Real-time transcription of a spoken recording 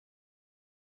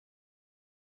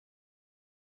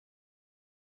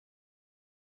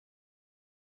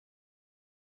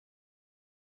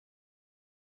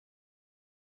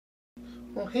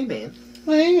Well, hey, man.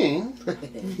 Hey.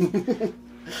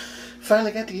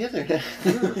 Finally got together.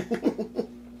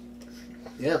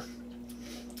 Yeah.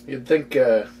 You'd think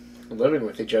living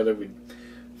with each other, we'd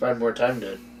find more time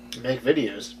to make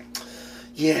videos.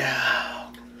 Yeah.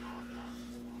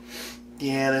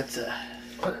 Yeah, that's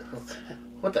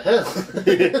What the hell?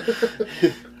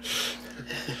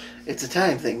 It's a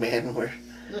time thing, man. We're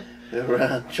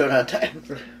short on time.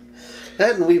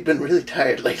 And we've been really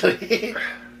tired lately.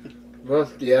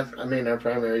 Well, yeah. I mean, our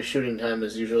primary shooting time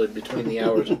is usually between the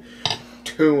hours of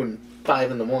 2 and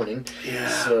 5 in the morning. Yeah.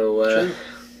 So,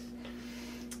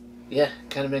 yeah,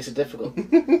 kind of makes it difficult.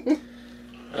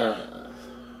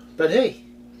 But hey,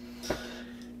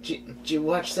 did you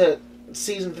watch that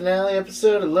season finale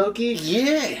episode of Loki?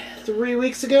 Yeah. 3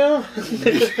 weeks ago?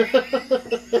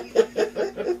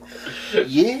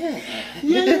 Yeah.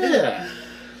 Yeah.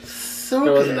 So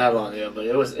It wasn't that long ago, but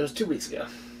it was 2 weeks ago.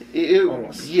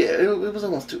 Almost. Yeah, it was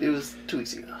almost 2. It was 2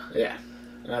 weeks ago. Yeah.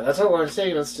 That's how long it's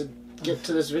taken us to get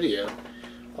to this video.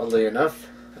 Oddly enough,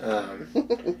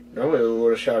 normally we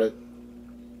would have shot it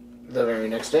the very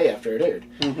next day after it aired.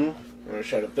 Mm-hmm. We would have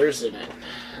shot it Thursday night.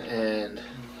 And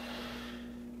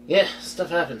yeah, stuff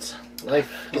happens. Life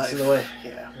gets in the way.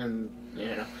 Yeah. And,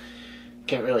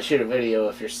 can't really shoot a video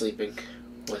if you're sleeping,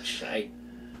 which I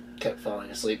kept falling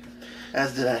asleep.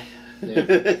 As did I.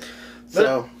 Yeah.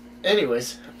 So,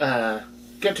 anyways, got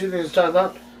 2 things to talk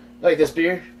about. Like this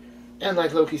beer, and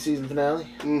like Loki season finale.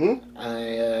 mm-hmm.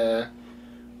 I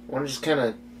want to just kind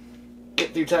of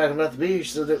get through talking about the beer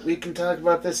so that we can talk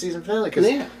about this season finale, because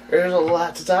there's a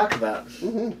lot to talk about.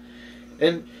 Mm-hmm.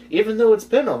 And even though it's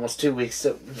been almost 2 weeks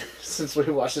since we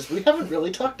watched this, we haven't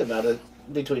really talked about it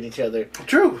between each other.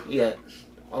 True. Yet,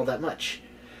 all that much.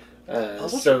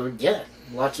 So, yeah,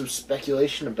 lots of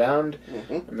speculation abound.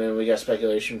 Mm-hmm. I mean, we got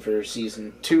speculation for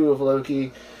season 2 of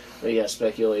Loki. We got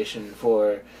speculation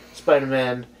for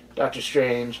Spider-Man, Doctor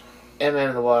Strange, Ant-Man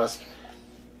and the Wasp.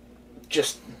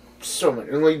 Just so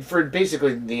many. Like, for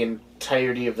basically the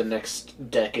entirety of the next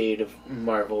decade of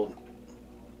Marvel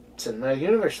Cinematic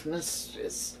Universe. This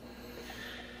is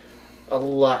a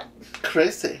lot.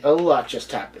 Crazy. A lot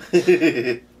just happened.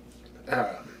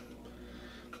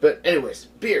 But anyways,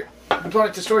 beer.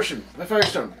 Product Distortion by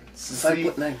Firestone.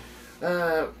 5.9.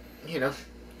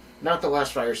 Not the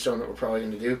last Firestone that we're probably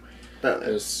going to do. No.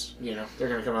 Because, they're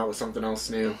going to come out with something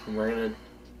else new. And we're going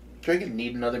to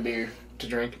need another beer to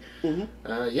drink.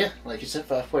 Mm-hmm. Yeah, like you said,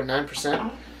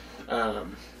 5.9%.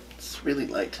 It's really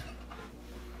light.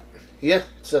 Yeah,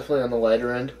 it's definitely on the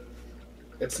lighter end.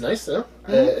 It's nice, though.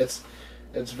 Mm-hmm.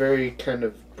 It's very kind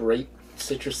of bright,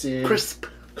 citrusy. Crisp.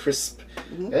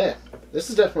 Mm-hmm. Yeah, this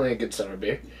is definitely a good summer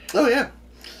beer. Oh, yeah.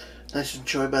 Nice to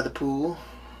enjoy by the pool.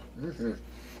 Mm-hmm.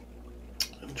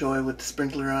 Enjoy with the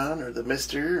sprinkler on or the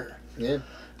mister. Yeah.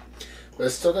 But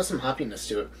it's still got some hoppiness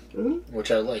to it, Mm-hmm. which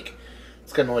I like.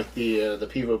 It's kind of like the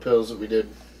Pivo pills that we did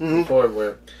before,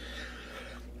 where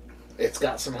it's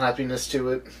got some hoppiness to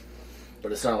it,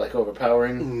 but it's not like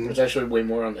overpowering. Mm-hmm. It's actually way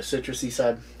more on the citrusy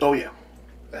side. Oh, yeah.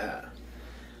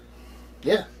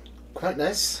 Yeah, quite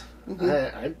nice. Mm-hmm.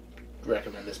 I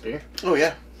recommend this beer. Oh,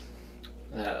 yeah.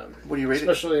 What do you rate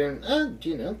especially it?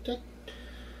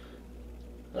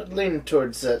 I'd lean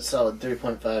towards that solid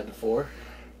 3.5 to 4.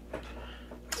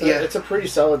 Yeah. It's a pretty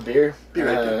solid beer.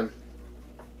 Right.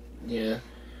 Yeah.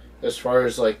 As far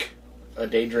as like a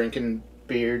day drinking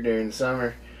beer during the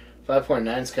summer,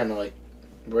 5.9 is kind of like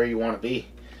where you want to be.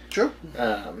 True.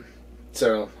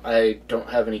 So I don't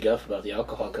have any guff about the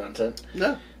alcohol content.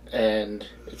 No. And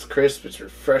it's crisp, it's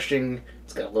refreshing,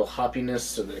 it's got a little hoppiness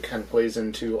so that it kind of plays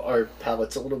into our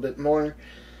palates a little bit more.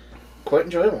 Quite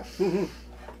enjoyable.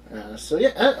 Mm-hmm. So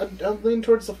yeah, I'll lean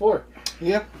towards the 4.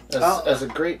 Yeah. As a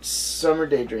great summer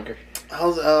day drinker.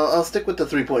 I'll stick with the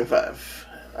 3.5.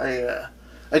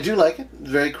 I do like it.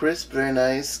 Very crisp, very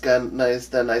nice. Got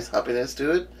that nice hoppiness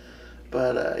to it.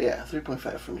 But yeah,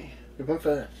 3.5 for me.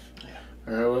 3.5. Yeah.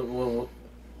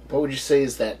 What would you say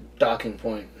is that docking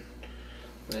point?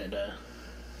 And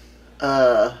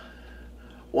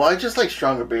well, I just like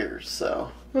stronger beers,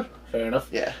 so fair enough.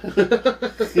 yeah.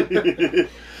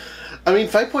 I mean,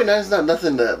 5.9 is not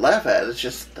nothing to laugh at. It's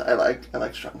just I like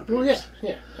stronger beers. Well,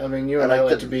 yeah. I mean, you and I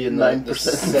like to be in the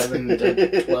 7 to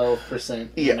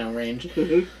 12% range.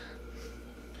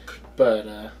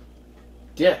 But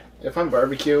yeah, if I'm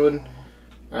barbecuing,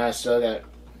 I still got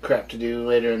crap to do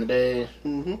later in the day.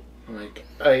 Mm-hmm. Like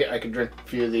I could drink a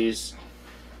few of these,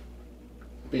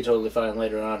 be totally fine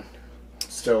later on.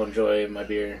 Still enjoy my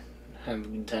beer, have a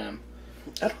good time.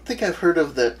 I don't think I've heard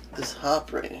of this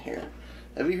hop right here.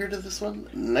 Have you heard of this one?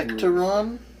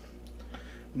 Nectaron?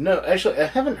 No, actually, I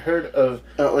haven't heard of...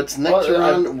 Oh, it's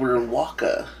Nectaron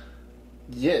Rwaka.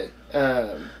 Yeah.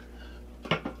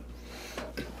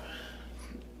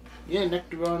 Yeah,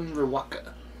 Nectaron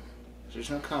Rwaka. There's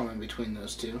no comma between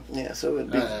those two. Yeah, so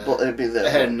it'd be that.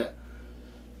 And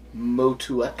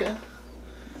Motueka?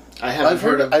 I've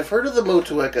heard of the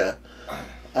Motueka.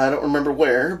 I don't remember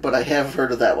where, but I have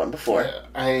heard of that one before.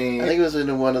 I think it was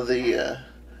in one of the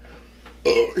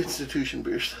institution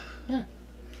beers. Yeah.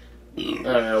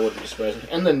 I wouldn't be surprised.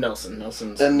 And then Nelson.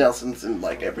 Nelson's in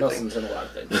like everything. Nelson's in a lot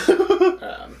of things.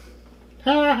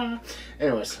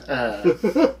 Anyways,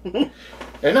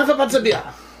 enough about the beer.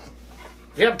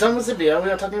 We are done with the beer. We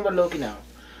are talking about Loki now.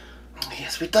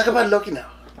 Yes, we talk about Loki now.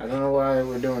 I don't know why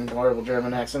we're doing horrible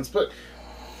German accents, but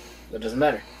that doesn't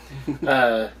matter.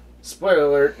 Spoiler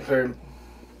alert for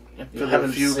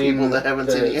the few people that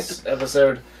haven't seen this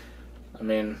episode. I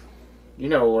mean, you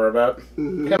know what we're about.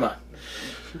 Come on.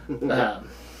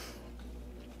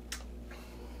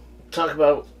 Talk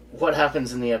about what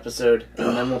happens in the episode,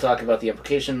 and then we'll talk about the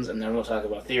implications, and then we'll talk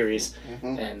about theories,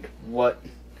 and what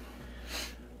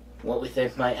we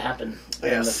think might happen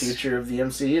in the future of the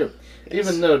MCU. Yes.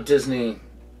 Even though Disney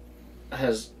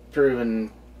has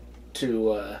proven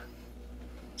to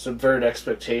subvert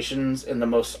expectations in the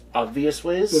most obvious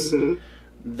ways,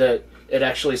 that it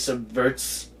actually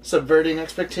subverting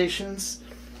expectations,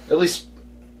 at least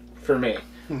for me.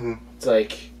 It's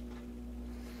like,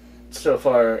 so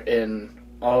far in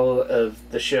all of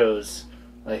the shows,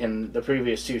 like in the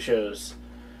previous 2 shows,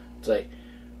 it's like,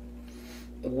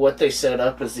 what they set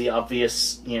up as the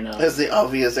obvious, as the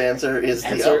obvious answer is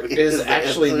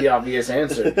actually the obvious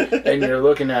answer. And you're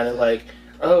looking at it like,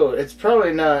 oh, it's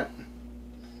probably not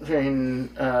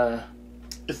it's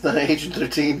not Agent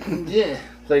 13. Yeah,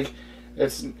 like,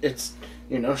 it's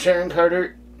Sharon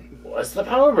Carter was the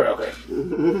power broker.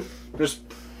 Just,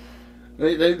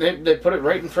 they put it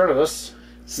right in front of us,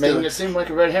 making it seem like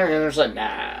a red herring, and they're just like,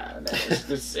 nah,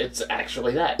 it's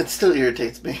actually that. It still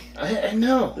irritates me. I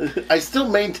know. I still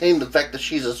maintain the fact that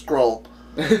she's a Skrull.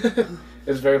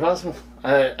 It's very possible.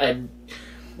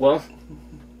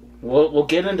 We'll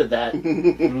get into that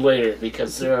later,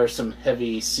 because there are some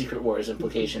heavy Secret Wars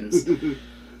implications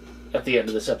at the end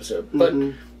of this episode. But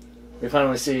we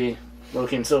finally see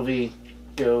Loki and Sylvie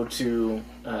go to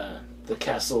the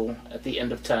castle at the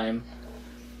end of time,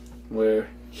 where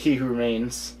He Who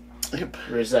Remains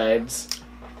resides.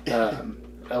 I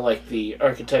like the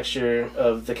architecture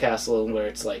of the castle, where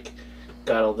it's like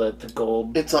got all the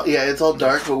gold. It's all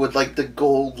dark, but with like the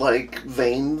gold like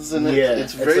veins in it. Yeah,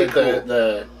 it's very like cool.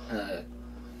 The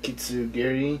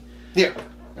Kitsugiri. Yeah.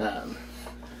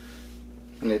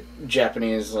 In the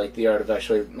Japanese, like the art of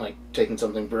actually like taking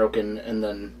something broken and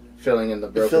then filling in the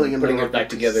broken, putting it back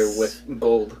together with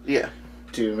gold. Yeah.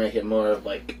 To make it more of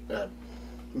like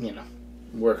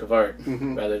work of art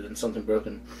rather than something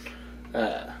broken.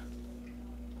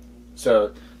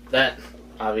 So that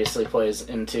obviously plays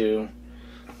into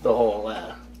the whole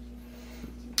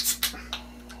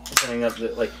setting up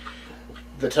that like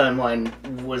the timeline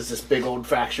was this big old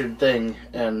fractured thing,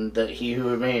 and that He Who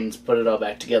Remains put it all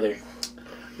back together.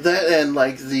 That and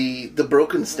like the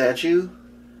broken statue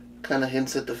kind of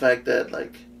hints at the fact that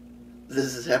like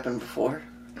this has happened before.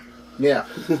 Yeah.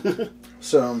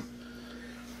 So,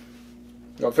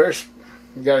 well, first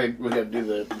we gotta do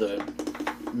the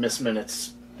Miss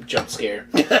Minutes jump scare.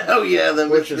 Oh yeah,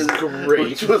 which is great.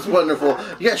 Which was wonderful.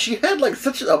 Yeah, she had like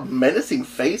such a menacing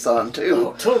face on too.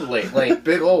 Oh, totally. Like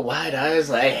big old wide eyes.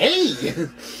 Like, hey,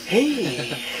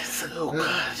 hey. So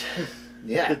good.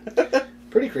 Yeah.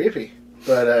 Pretty creepy,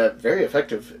 but very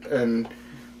effective. And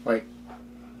like,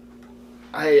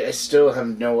 I still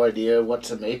have no idea what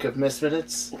to make of Miss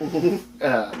Minutes.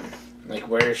 Like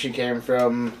where she came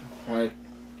from. Like,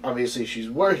 obviously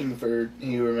she's working for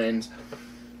He Who Remains.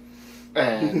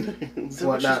 And is that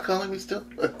what she's calling me still?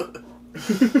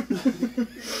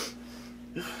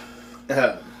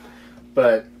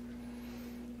 But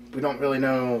we don't really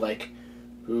know like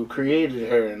who created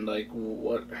her and like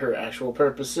what her actual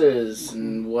purpose is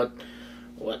and what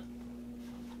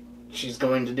she's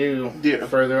going to do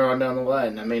further on down the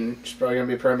line. I mean, she's probably going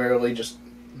to be primarily just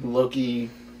Loki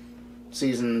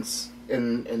seasons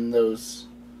in those.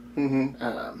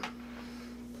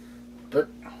 But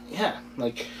yeah,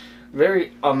 like.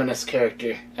 Very ominous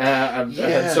character. I've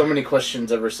had so many questions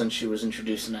ever since she was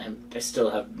introduced, and I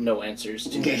still have no answers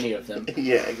to any of them.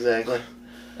 Yeah, exactly.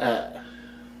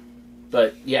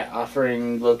 But yeah,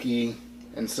 offering Loki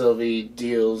and Sylvie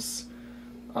deals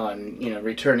on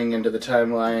returning into the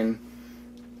timeline,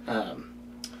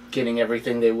 getting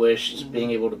everything they wished,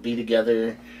 being able to be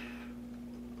together,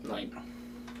 like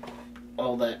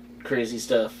all that crazy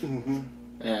stuff. Mm-hmm.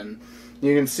 And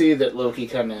you can see that Loki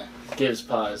kind of gives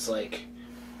pause, like...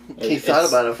 He thought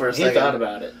about it for a second. He thought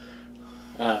about it.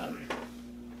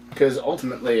 Because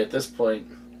ultimately, at this point,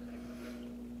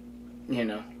 you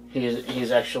know,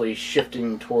 he's actually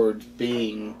shifting towards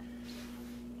being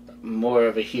more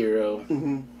of a hero.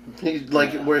 Mm-hmm. He's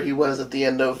like where he was at the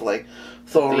end of like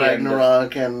Thor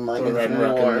Ragnarok and like Infinity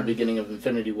War. And the beginning of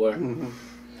Infinity War. Mm-hmm.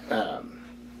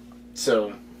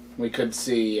 So we could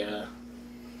see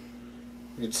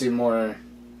more.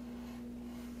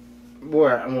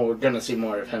 Well, we're gonna see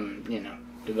more of him, you know,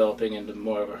 developing into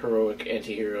more of a heroic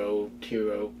anti-hero,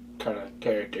 hero kind of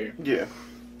character. Yeah.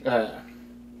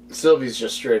 Sylvie's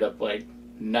just straight up like,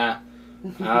 nah,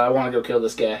 I want to go kill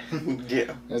this guy.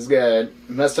 Yeah. This guy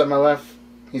messed up my life.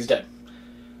 He's dead.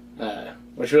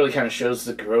 Which really kind of shows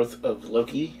the growth of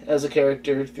Loki as a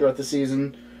character throughout the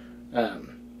season.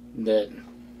 That,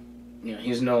 you know,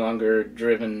 he's no longer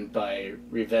driven by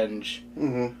revenge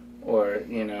or,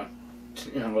 you know,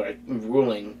 like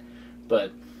ruling,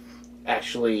 but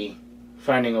actually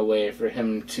finding a way for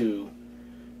him to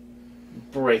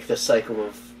break the cycle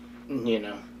of, you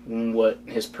know, what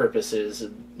his purpose is,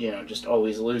 you know, just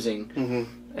always losing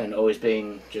and always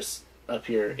being just a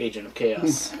pure agent of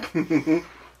chaos.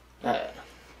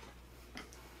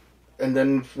 And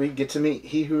then we get to meet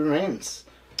He Who Remains.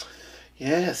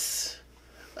 Yes.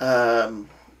 Nathaniel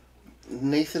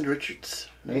Richards.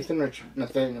 Nathan Richards.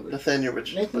 Nathan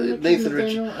Richards. Nathan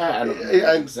Richards. I don't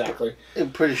know exactly.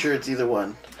 I'm pretty sure it's either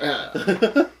one.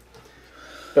 But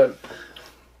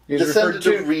he's descendant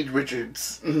of Reed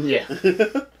Richards. Yeah.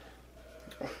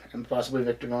 And possibly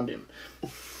Victor Von Doom.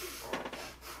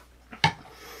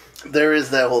 There is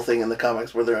that whole thing in the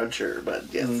comics where they're unsure, but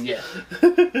yes. Yeah.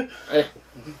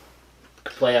 Could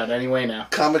play out anyway now.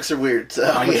 Comics are weird.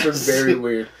 So Comics are very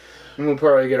weird. And we'll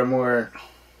probably get a more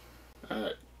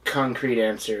concrete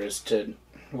answer as to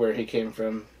where he came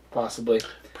from, possibly.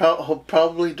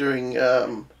 Probably during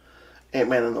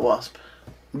Ant-Man and the Wasp.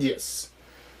 Yes.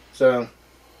 So,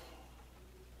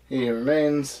 He Who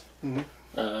Remains.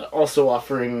 Also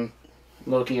offering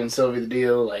Loki and Sylvie the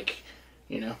deal, like,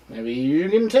 you know, maybe you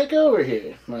can take over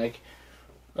here. Like,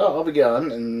 oh, I'll be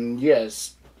gone, and you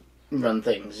guys run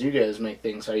things. You guys make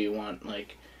things how you want.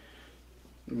 Like,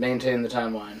 maintain the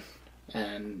timeline.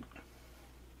 And,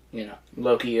 you know,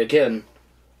 Loki, again,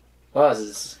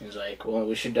 pauses. He's like, well,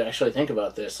 we should actually think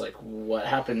about this. Like, what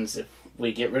happens if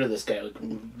we get rid of this guy? Like,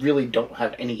 we really don't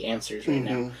have any answers right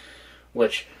now.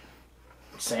 Which...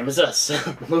 same as us.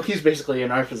 Loki's basically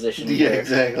in our position. Yeah,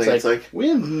 exactly. It's like, we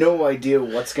have no idea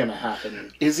what's going to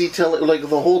happen. Is he telling, like,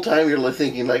 the whole time you're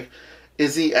thinking, like,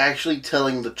 is he actually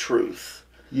telling the truth?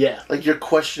 Yeah. Like, you're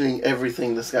questioning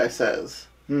everything this guy says.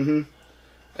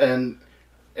 And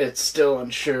it's still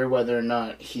unsure whether or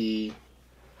not he,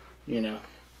 you know,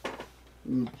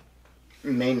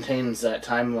 maintains that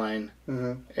timeline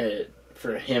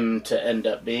for him to end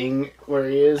up being where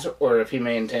he is, or if he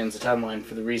maintains the timeline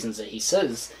for the reasons that he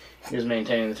says he was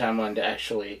maintaining the timeline to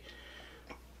actually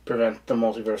prevent the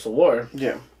multiversal war.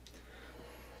 Yeah.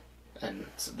 And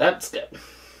so that's good.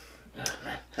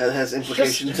 That has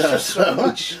implications on just so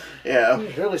much. Yeah.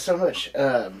 There's really so much.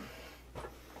 Then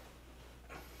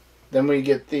we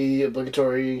get the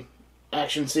obligatory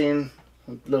action scene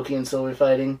with Loki and Sylvie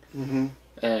fighting.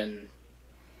 And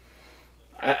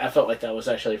I felt like that was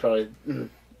actually probably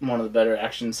one of the better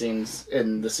action scenes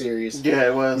in the series. Yeah,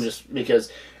 it was. Just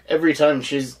because every time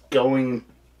she's going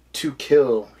to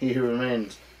kill He Who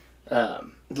Remains,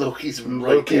 Loki's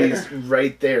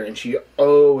right there, and she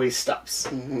always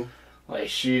stops. Like,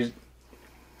 she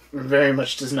very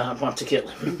much does not want to kill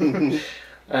him.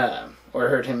 Or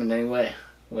hurt him in any way,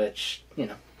 which, you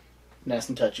know, nice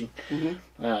and touching.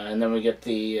 And then we get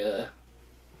the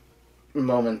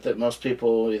moment that most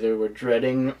people either were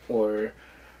dreading or,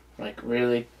 like,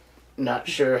 really not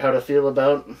sure how to feel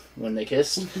about when they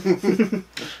kissed.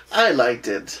 I liked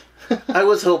it. I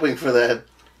was hoping for that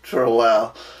for a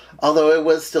while, although it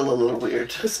was still a little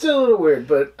weird. It's still a little weird,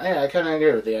 but I kind of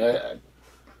agree with you.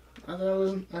 I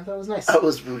thought it was nice. I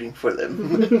was rooting for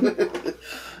them.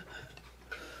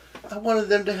 I wanted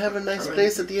them to have a nice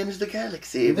place at the end of the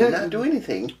galaxy and not do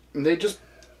anything. They just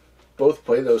both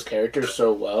play those characters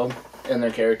so well, and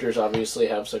their characters obviously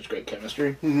have such great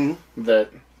chemistry that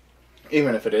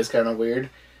even if it is kind of weird,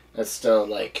 it's still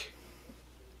like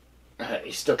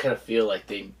you still kind of feel like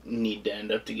they need to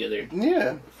end up together.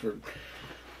 Yeah, for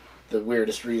the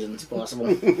weirdest reasons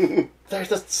possible. They're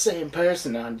the same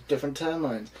person on different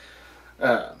timelines.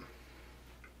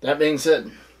 That being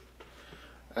said,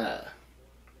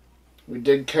 we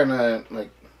did kind of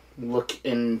like look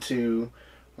into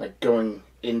like going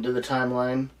into the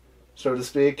timeline so to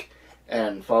speak,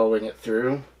 and following it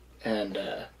through. And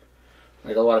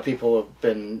like a lot of people have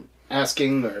been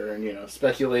asking or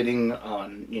speculating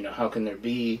on how can there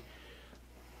be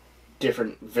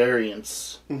different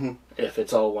variants if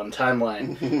it's all one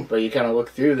timeline. But you kind of look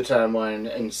through the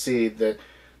timeline and see that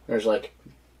there's like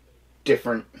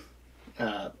different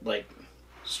like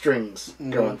strings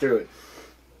going through it.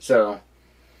 So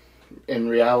in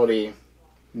reality,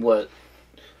 what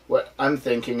I'm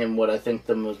thinking and what I think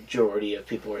the majority of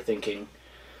people are thinking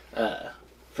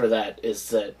for that is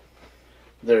that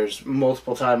there's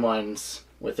multiple timelines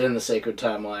within the sacred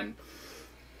timeline,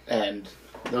 and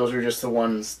those are just the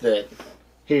ones that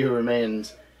He Who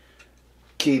Remains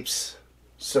keeps,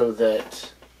 so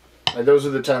that those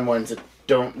are the timelines that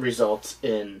don't result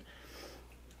in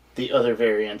the other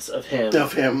variants of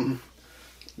him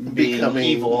being becoming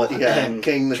evil and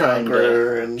King the trying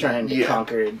Conqueror to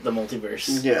conquer the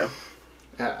multiverse. Yeah.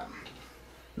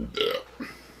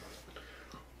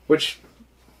 Which,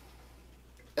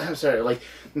 I'm sorry, like,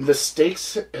 the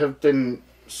stakes have been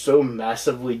so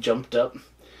massively jumped up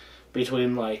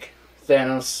between, like,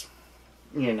 Thanos,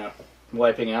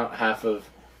 wiping out half of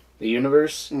the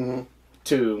universe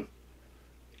to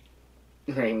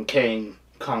Kang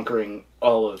conquering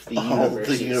all of the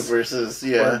universes.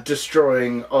 Yeah. Or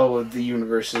destroying all of the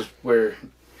universes where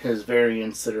his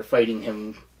variants that are fighting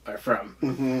him are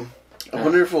from. I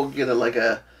wonder if we'll get a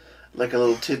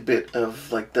little tidbit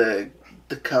of like the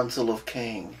Council of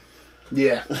Kang.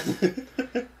 Yeah.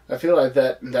 I feel like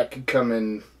that could come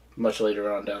in much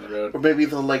later on down the road. Or maybe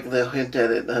they'll hint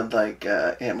at it in like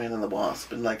Ant-Man and the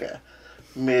Wasp in like a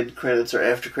mid-credits or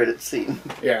after-credits scene.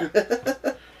 Yeah.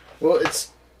 Well, it's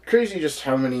crazy just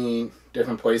how many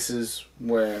different places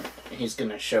where he's going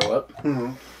to show up.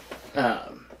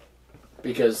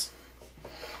 Because,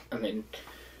 I mean,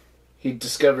 he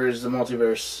discovers the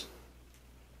multiverse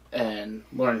and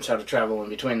learns how to travel in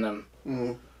between them.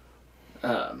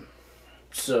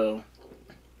 So,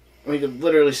 we could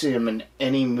literally see him in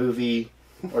any movie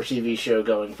or TV show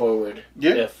going forward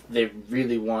if they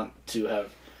really want to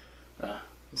have,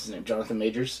 what's his name, Jonathan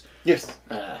Majors? Yes.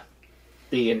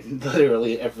 Be in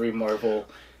literally every Marvel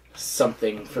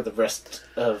something for the rest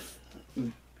of,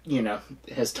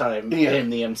 his time in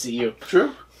the MCU.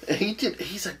 True.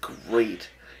 He's a great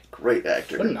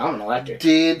actor. Phenomenal actor.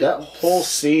 Did that whole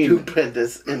scene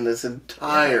stupendous in this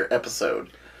entire episode.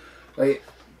 Like,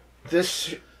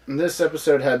 this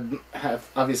episode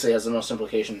obviously has the most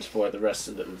implications for the rest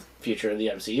of the future of the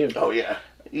MCU. Oh yeah,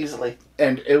 easily.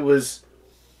 And it was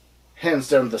hands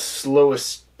down the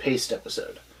slowest paced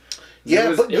episode.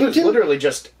 Yeah, it was literally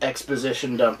just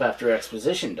exposition dump after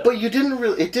exposition dump. But it didn't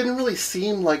really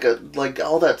seem like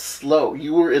all that slow.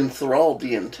 You were enthralled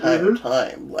the entire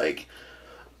time. Like,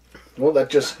 well, that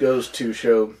just goes to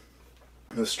show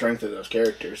the strength of those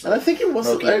characters. And I think it was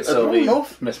Loki, I don't know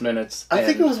if, Miss Minutes. I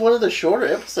think it was one of the shorter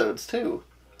episodes too.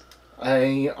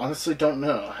 I honestly don't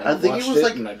know. I think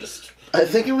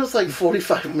it was like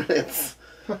 45 minutes.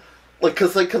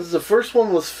 Because the first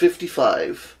one was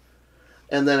 55.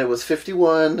 And then it was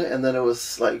 51, and then it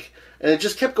was and it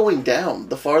just kept going down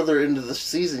the farther into the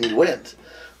season you went.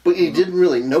 But you didn't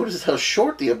really notice how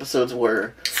short the episodes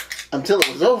were until it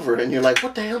was over, and you're like,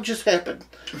 what the hell just happened?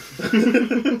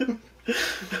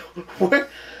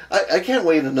 I can't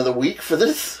wait another week for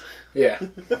this. Yeah.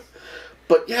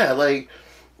 But yeah, the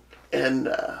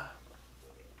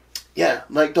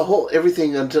whole,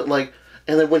 everything until, and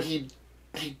then when he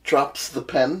drops the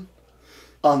pen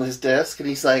on his desk, and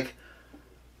he's like,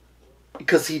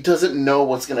 because he doesn't know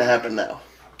what's going to happen now.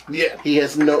 Yeah. He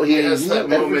has that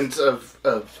moment of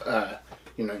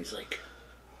he's like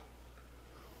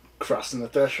crossing the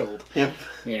threshold. Yep.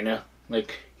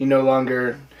 He no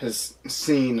longer has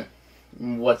seen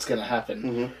what's going to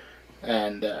happen.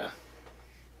 And,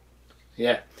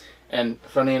 and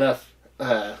funny enough,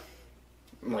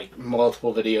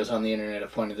 multiple videos on the internet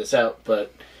have pointed this out,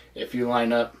 but if you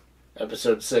line up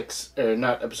episode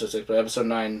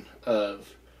 9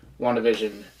 of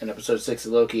WandaVision and episode 6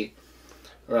 of Loki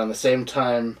around the same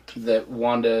time that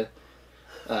Wanda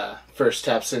first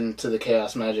taps into the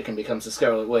chaos magic and becomes the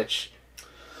Scarlet Witch,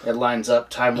 it lines up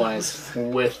time-wise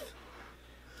with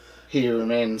He Who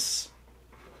Remains,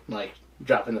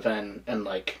 dropping the pen and,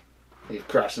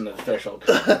 crossing the threshold.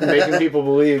 Making people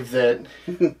believe that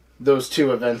those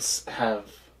two events are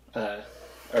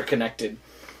connected.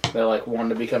 That,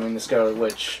 Wanda becoming the Scarlet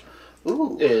Witch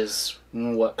is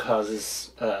what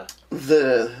causes that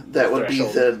would be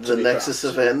the Nexus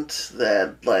event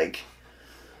that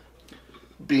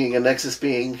being a Nexus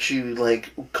being, she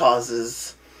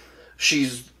causes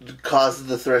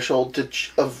the threshold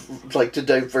to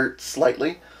divert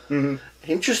slightly. Mm-hmm.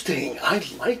 Interesting. I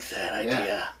like that idea.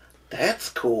 Yeah. That's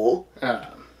cool.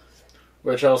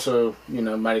 Which also,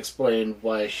 might explain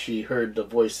why she heard the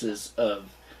voices of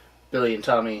Billy and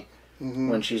Tommy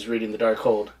when she's reading the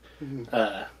Darkhold.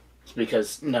 It's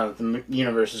because now the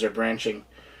universes are branching,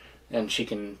 and she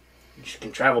can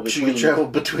travel between. She can travel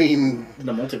between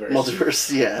the multiverse.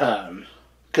 Multiverse, yeah.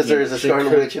 Because there is a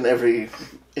Scarlet Witch in every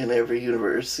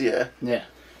universe, yeah. Yeah,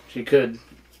 she could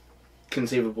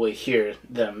conceivably hear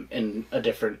them in a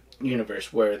different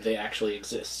universe where they actually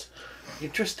exist.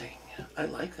 Interesting. I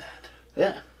like that.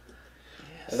 Yeah.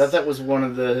 Yes. I thought that was one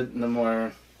of the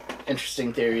more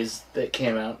interesting theories that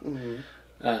came out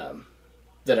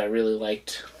that I really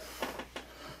liked.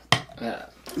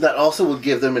 That also would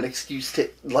give them an excuse to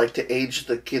age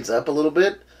the kids up a little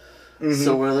bit,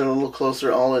 so we're a little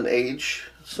closer all in age,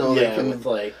 so they can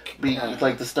be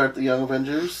to start the Young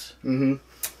Avengers. Mm-hmm.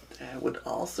 That would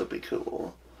also be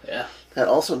cool. Yeah. That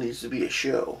also needs to be a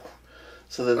show,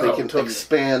 so that they can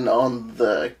expand on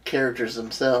the characters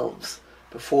themselves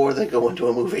before they go into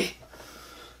a movie.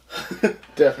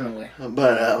 Definitely.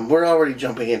 But we're already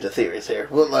jumping into theories here.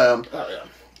 Well,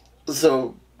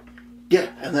 So, yeah,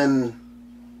 and then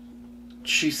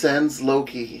she sends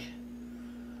Loki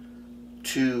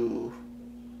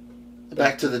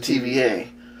back to the TVA.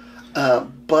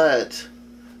 But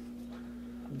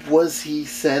was he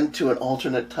sent to an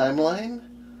alternate timeline?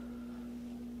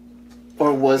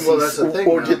 Or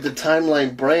did the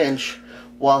timeline branch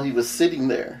while he was sitting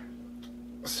there?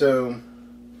 So,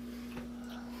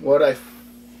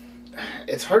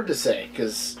 it's hard to say,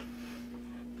 because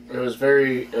it was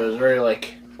very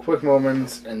quick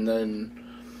moments, and then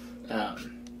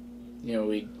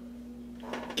we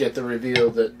get the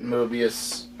reveal that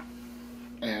Mobius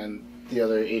and the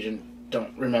other agent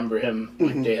don't remember him.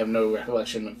 Like, they have no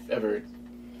recollection of ever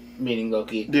meeting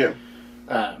Loki. Yeah.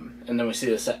 And then we see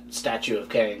the statue of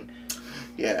Kang.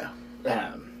 Yeah.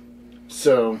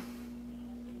 So,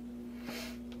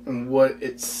 what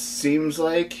it seems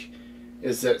like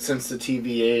is that since the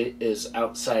TVA is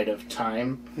outside of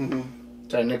time,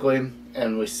 technically,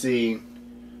 and we see,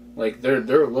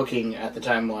 they're looking at the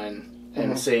timeline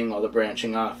and seeing all the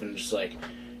branching off and just,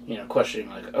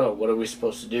 questioning, oh, what are we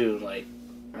supposed to do?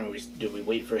 Do we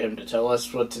wait for him to tell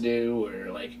us what to do, or,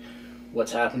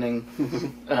 what's happening?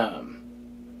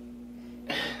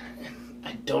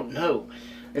 I don't know.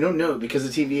 I don't know, because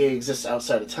the TVA exists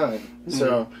outside of time.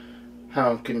 So,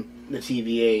 how can the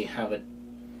TVA have a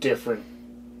different,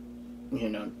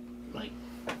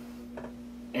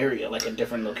 area, a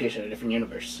different location, a different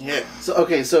universe? Yeah. So,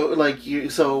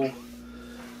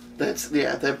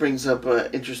 that brings up an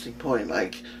interesting point.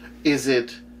 Is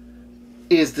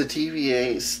the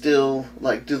TVA still,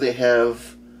 do they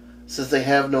have, since they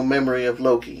have no memory of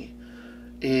Loki,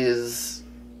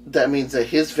 that means that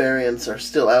his variants are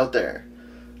still out there.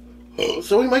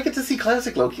 So we might get to see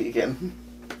classic Loki again.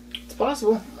 It's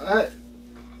possible. I'm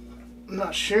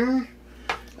not sure.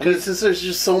 Because since there's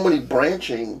just so many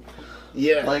branches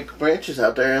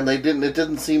out there, and it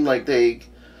didn't seem like they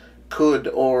could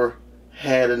or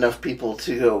had enough people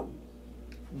to go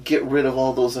get rid of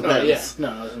all those events. Oh, yeah.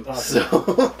 No, it was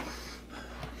impossible.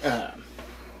 So,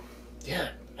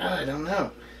 I don't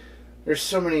know. There's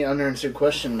so many unanswered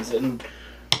questions, and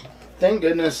thank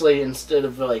goodness, instead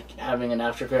of having an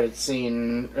after credit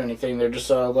scene or anything, they're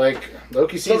just all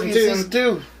Loki season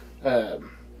 2.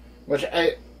 Which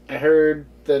I heard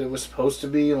that it was supposed to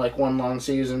be one long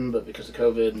season, but because of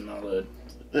COVID and all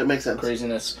that makes sense.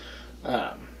 Craziness,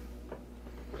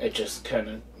 it just kind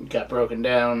of got broken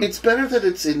down. It's better that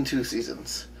it's in 2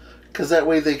 seasons, because that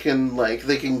way they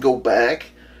can go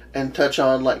back and touch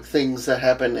on things that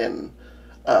happen in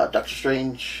Doctor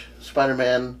Strange,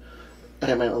 Spider-Man,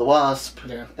 Ant-Man and the Wasp,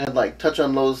 and touch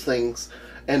on those things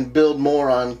and build more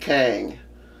on Kang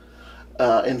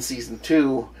in season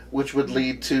 2, which would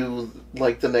lead to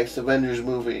the next Avengers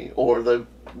movie, or the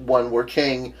one where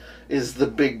Kang is the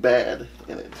big bad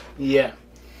in it. Yeah.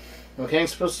 Well,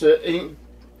 Kang's supposed to...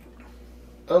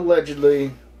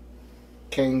 allegedly,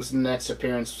 Kang's next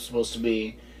appearance was supposed to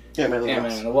be Ant-Man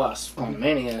and the Wasp,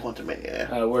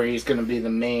 Quantumania, where he's going to be the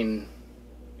main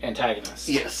antagonist.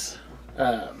 Yes.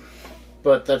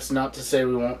 But that's not to say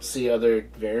we won't see other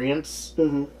variants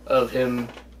of him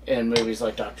in movies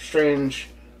like Doctor Strange,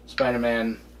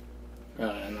 Spider-Man,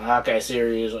 and the Hawkeye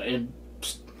series.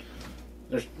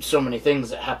 There's so many things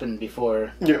that happen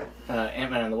before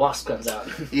Ant-Man and the Wasp comes out.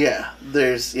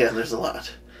 There's a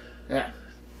lot. Yeah.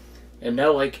 And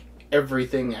now,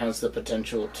 everything has the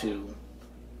potential to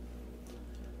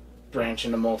branch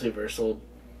into multiversal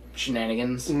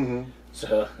shenanigans.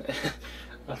 So,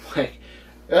 I'm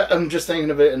I'm just thinking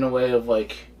of it in a way of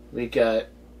like we got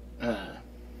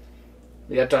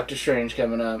Doctor Strange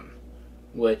coming up,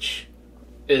 which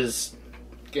is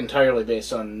entirely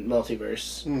based on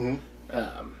multiverse,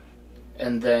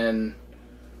 and then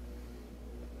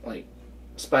like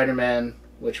Spider-Man,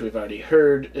 which we've already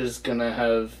heard is gonna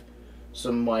have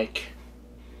some like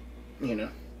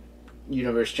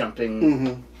universe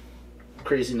jumping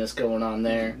craziness going on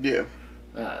there. Yeah.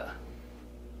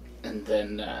 And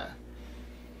then,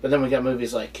 but then we got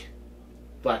movies like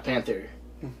Black Panther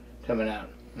coming out.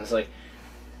 And it's like,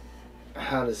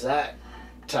 how does that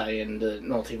tie into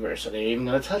multiverse? Are they even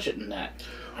going to touch it in that?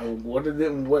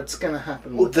 What's going to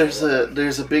happen? Well, there's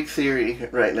a big theory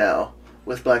right now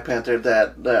with Black Panther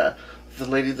that the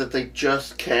lady that they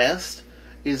just cast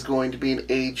is going to be an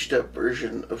aged up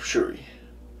version of Shuri.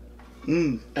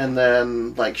 And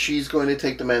then, like, she's going to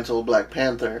take the mantle of Black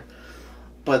Panther,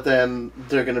 but then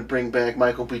they're going to bring back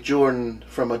Michael B. Jordan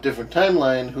from a different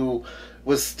timeline who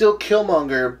was still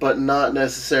Killmonger, but not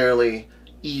necessarily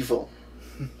evil.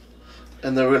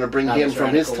 And they're going to bring him from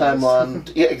his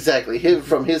timeline. Yeah, exactly. Him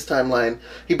from his timeline.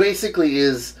 He basically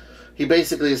is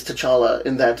T'Challa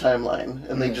in that timeline,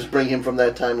 and they just bring him from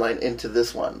that timeline into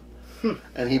this one.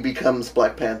 And he becomes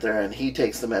Black Panther, and he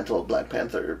takes the mantle of Black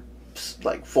Panther,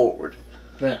 like, forward.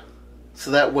 Yeah.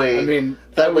 So that way,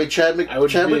 Chadwick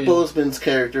Boseman's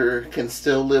character can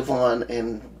still live on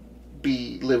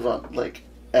like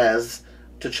as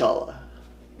T'Challa.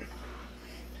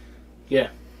 Yeah,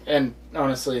 and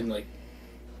honestly, like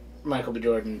Michael B.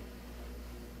 Jordan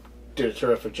did a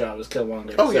terrific job as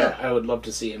Killmonger. Oh, yeah. I would love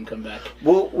to see him come back.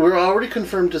 Well, we're already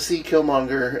confirmed to see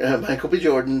Killmonger, Michael B.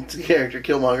 Jordan's character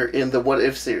Killmonger in the What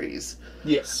If series.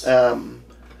 Yes.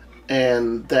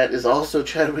 And that is also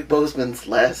Chadwick Boseman's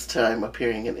last time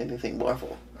appearing in anything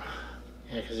Marvel.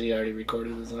 Yeah, because he already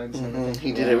recorded his lines.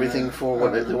 He did everything for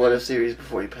the What If series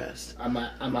before he passed. I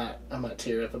might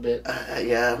tear up a bit.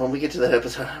 Yeah, when we get to that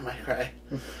episode, I might cry.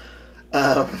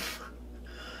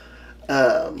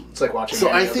 It's like watching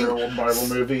any other old Marvel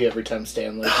movie. Every time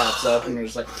Stan Lee pops up, and you're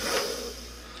just like,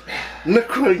 "I'm not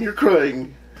crying, you're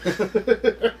crying."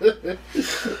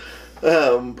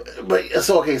 So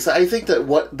I think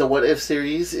that the What If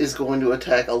series is going to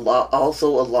attack a lot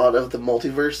of the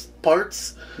multiverse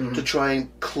parts to try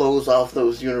and close off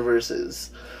those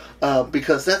universes,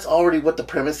 because that's already what the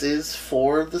premise is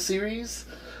for the series.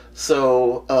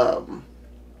 So,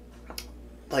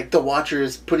 like, the Watcher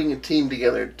is putting a team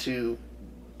together to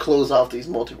close off these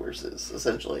multiverses,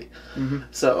 essentially.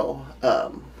 So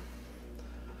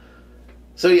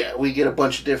yeah, we get a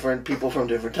bunch of different people from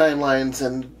different timelines,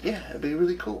 and yeah, it'd be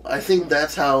really cool. I think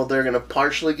that's how they're going to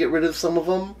partially get rid of some of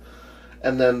them,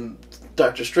 and then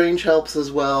Doctor Strange helps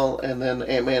as well, and then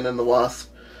Ant-Man and the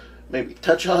Wasp maybe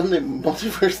touch on the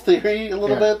multiverse theory a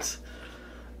little bit.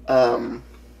 But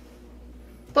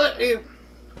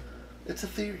it's a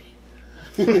theory.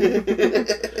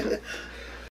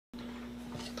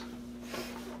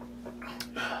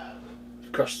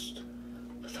 Crossed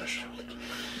the threshold.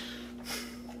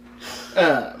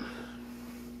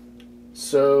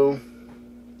 So,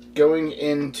 going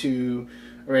into,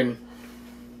 the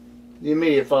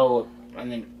immediate follow-up, I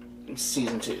think,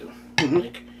 season 2.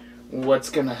 Like, what's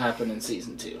going to happen in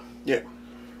season 2? Yeah.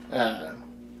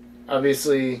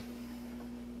 Obviously,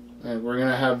 we're going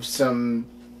to have some,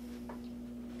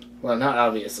 well, not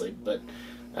obviously, but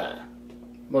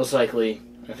most likely,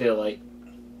 I feel like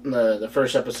the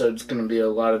first episode's going to be a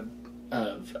lot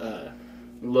of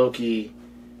Loki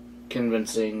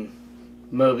convincing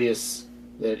Mobius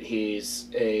that he's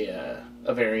a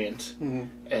variant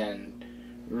and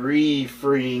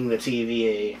re-freeing the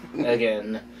TVA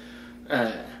again,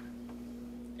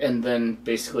 and then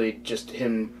basically just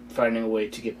him finding a way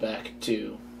to get back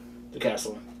to the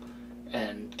castle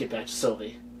and get back to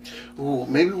Sylvie. Ooh,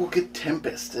 maybe we'll get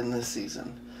Tempest in this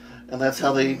season, and that's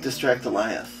how they distract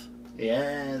Goliath.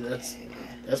 Yeah, that's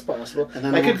possible. And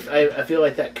then I feel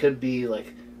like that could be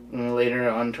like later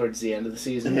on towards the end of the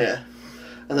season. Yeah,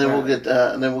 and then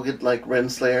we'll get like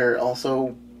Renslayer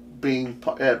also being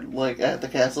at the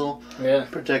castle. Yeah,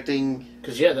 protecting.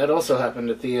 Because that also happened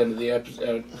at the end of the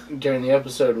episode. During the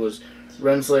episode, was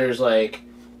Renslayer's like,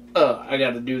 "Oh, I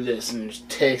got to do this," and just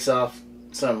takes off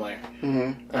somewhere.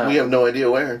 We have no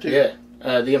idea where. Too. Yeah,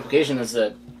 the implication is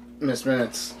that Miss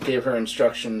Minutes gave her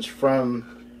instructions from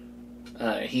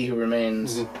He Who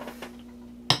Remains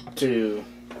to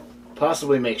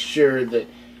possibly make sure that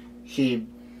he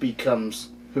becomes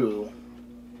who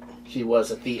he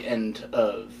was at the end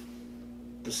of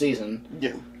the season.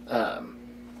 Yeah.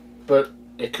 But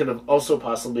it could have also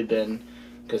possibly been,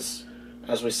 because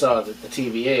as we saw, that the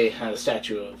TVA had a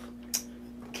statue of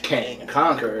Kang the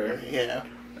Conqueror. Yeah.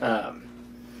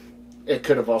 It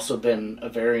could have also been a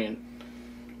variant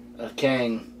of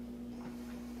Kang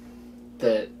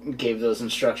that gave those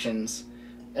instructions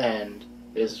and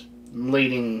is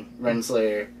leading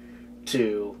Renslayer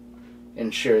to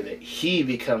ensure that he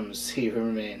becomes He Who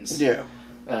Remains. Yeah.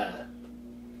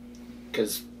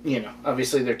 Because,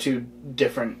 obviously they're two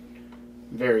different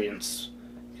variants,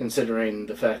 considering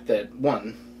the fact that,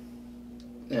 one,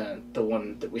 the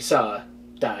one that we saw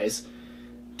dies.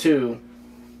 Two,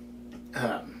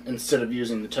 instead of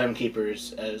using the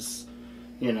Timekeepers as,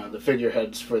 the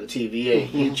figureheads for the TVA,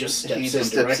 he just steps in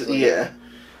directly. Yeah.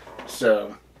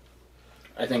 So,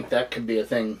 I think that could be a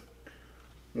thing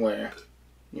where,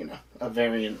 a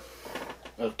variant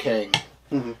of Kang,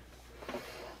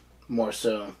 more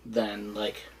so than,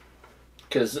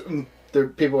 because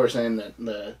people were saying that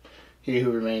the He Who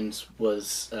Remains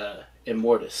was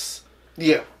Immortus.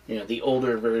 Yeah. The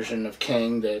older version of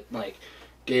Kang that,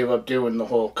 gave up doing the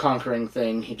whole conquering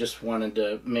thing. He just wanted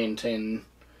to maintain,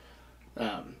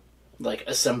 a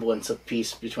semblance of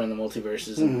peace between the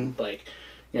multiverses and,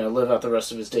 live out the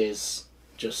rest of his days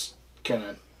just kind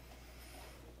of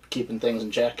keeping things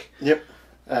in check. Yep.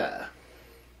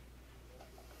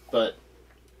 But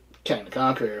Kang the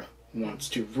Conqueror wants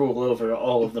to rule over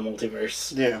all of the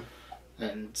multiverse. Yeah.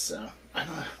 And so, I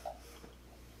don't know.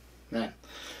 Man.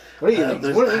 What do you think?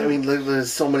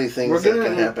 There's so many things that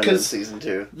can happen in season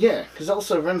 2. Yeah, because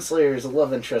also Renslayer is a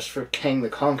love interest for Kang the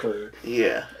Conqueror.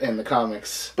 Yeah. In the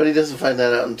comics. But he doesn't find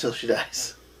that out until she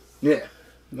dies. Yeah.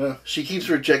 Well, she keeps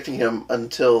rejecting him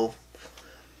until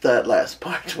that last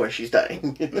part where she's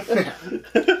dying.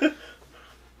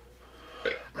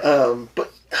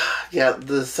 But yeah,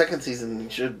 the second season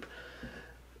should.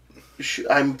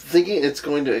 I'm thinking it's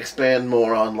going to expand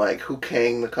more on who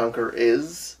Kang the Conqueror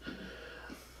is,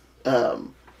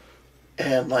 and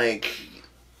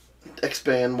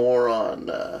expand more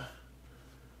on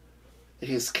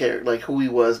his character, who he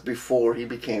was before he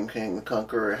became Kang the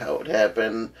Conqueror, how it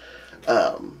happened.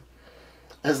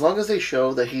 As long as they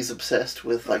show that he's obsessed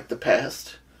with the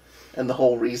past and the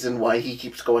whole reason why he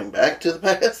keeps going back to the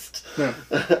past,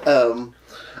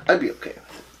 I'd be okay with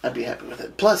it. I'd be happy with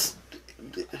it. Plus,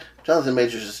 Jonathan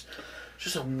Majors is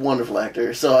just a wonderful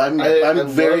actor, so I'm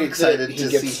very excited to see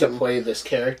him. He gets to play this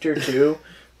character too,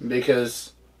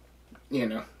 because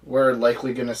we're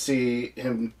likely going to see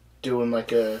him doing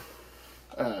a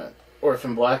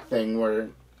Orphan Black thing where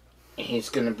he's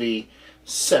going to be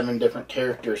 7 different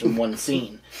characters in one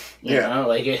scene. You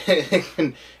know,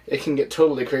 it can get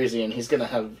totally crazy, and he's gonna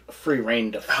have free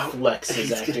reign to flex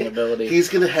his acting ability. He's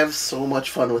gonna have so much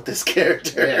fun with this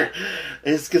character. Yeah.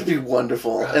 It's gonna be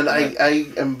wonderful, and I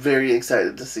am very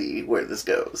excited to see where this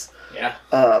goes. Yeah.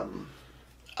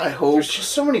 I hope there's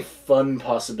just so many fun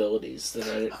possibilities that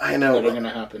are gonna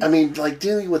happen. I mean,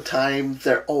 dealing with time,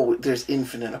 there's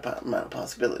infinite amount of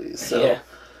possibilities. So. Yeah.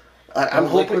 I'm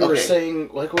hoping. We were saying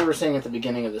at the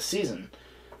beginning of the season,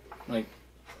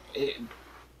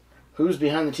 who's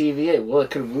behind the TVA? Well, it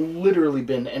could have literally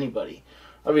been anybody.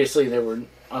 Obviously, they were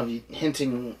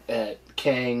hinting at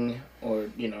Kang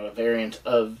or a variant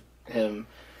of him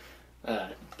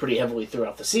pretty heavily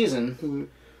throughout the season.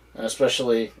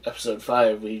 Especially episode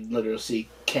 5, we literally see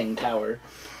Kang Tower,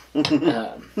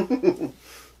 and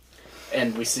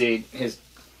we see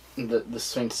the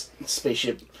Sphinx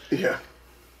spaceship. Yeah.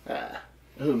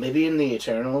 Maybe in the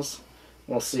Eternals,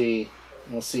 we'll see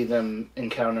them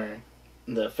encounter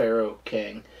the Pharaoh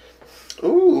King.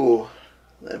 Ooh,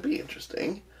 that'd be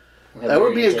interesting. That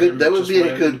would be a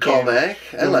good callback.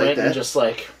 I like that. And just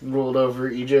ruled over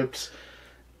Egypt,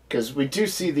 because we do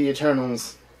see the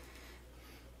Eternals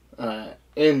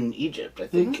in Egypt. I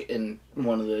think in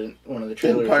one of the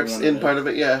trailers. In part of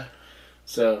it, yeah.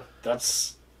 So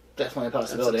that's definitely a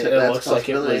possibility. It looks like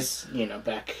it was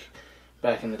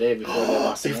back in the day before they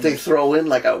lost. If they throw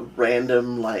in a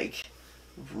random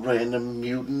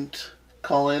mutant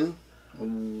call-in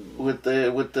with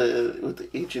the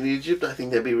ancient Egypt, I think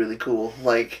that'd be really cool.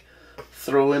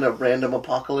 Throw in a random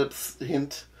apocalypse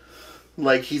hint,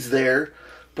 he's there,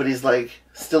 but he's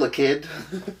still a kid.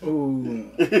 Ooh,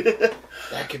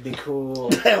 that could be cool.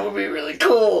 That would be really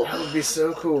cool. That would be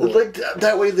so cool.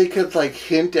 That way they could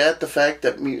hint at the fact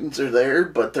that mutants are there,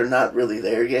 but they're not really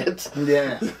there yet.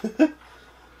 Yeah.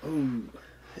 Ooh.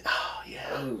 Oh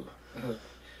yeah. Ooh.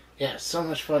 Yeah, so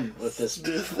much fun with this.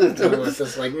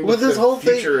 with this whole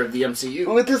future thing of the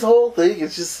MCU. With this whole thing,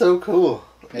 it's just so cool.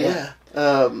 Yeah.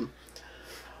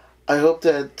 I hope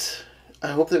that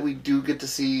we do get to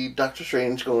see Doctor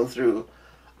Strange going through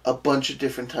a bunch of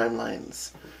different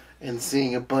timelines and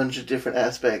seeing a bunch of different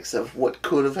aspects of what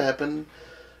could have happened.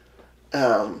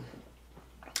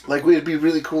 Like, it'd be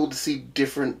really cool to see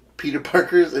different Peter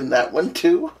Parkers in that one,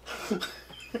 too.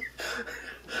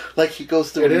 Like, he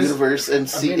goes through the universe and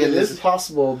see... I mean, it is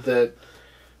possible that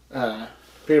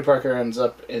Peter Parker ends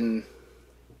up in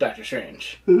Doctor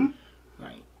Strange. Mm-hmm.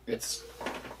 Like,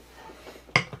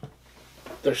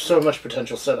 there's so much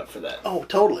potential setup for that. Oh,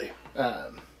 totally.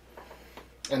 And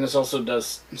this also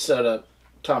does set up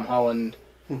Tom Holland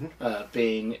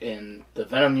being in the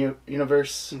Venom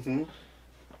universe and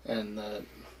the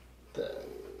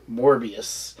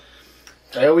Morbius.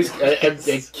 I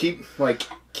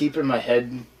keep in my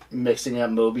head mixing up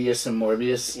Mobius and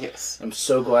Morbius. Yes. I'm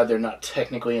so glad they're not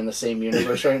technically in the same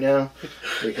universe right now,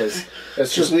 because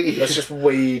that's just way too much.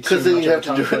 Because then you have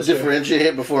to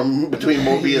differentiate between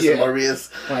Mobius and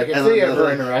Morbius. Like, if they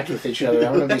ever interact with each other,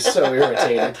 I'm going to be so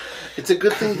irritated. It's a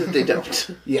good thing that they don't.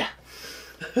 Yeah.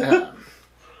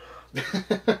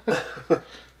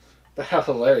 But how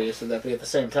hilarious would that be at the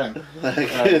same time? But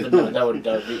no, that would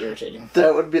be irritating.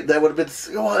 It would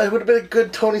have been a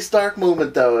good Tony Stark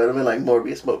moment, though. It would have been like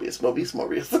Morbius.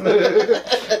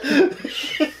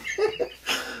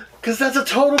 Because that's a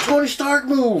total Tony Stark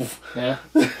move. Yeah.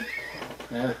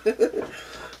 Yeah. It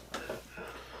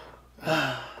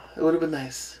would have been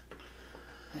nice.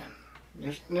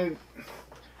 Yeah.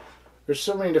 There's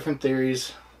so many different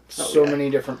theories, many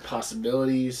different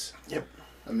possibilities. Yep.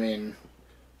 I mean,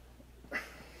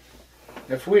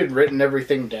 if we had written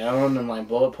everything down and like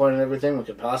bullet pointed everything, we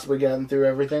could possibly gotten through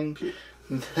everything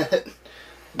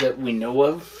that we know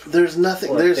of. There's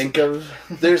nothing. Think of.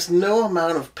 There's no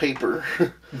amount of paper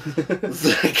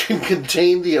that can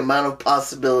contain the amount of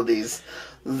possibilities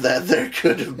that there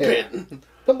could have been.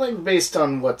 But like based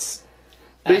on what's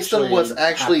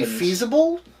actually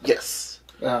feasible, yes,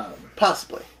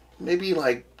 possibly, maybe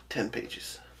like 10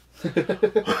 pages. Do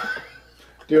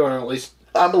you want to at least?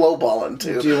 I'm lowballing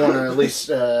too. Do you want to at least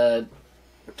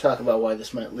talk about why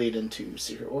this might lead into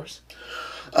Secret Wars?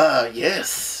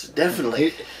 Yes,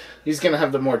 definitely. He's going to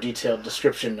have the more detailed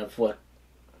description of what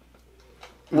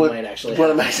might actually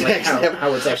happen.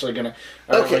 How it's actually going to...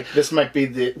 Okay. Like, this might be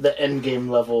the end game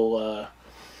level,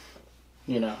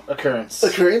 occurrence.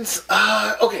 Okay,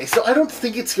 so I don't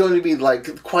think it's going to be,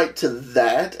 like, quite to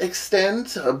that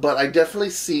extent, but I definitely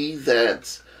see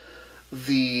that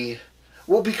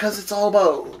because it's all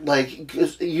about, like,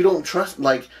 you don't trust,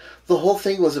 like, the whole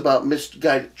thing was about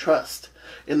misguided trust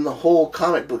in the whole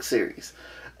comic book series.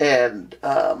 And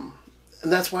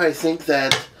that's why I think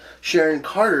that Sharon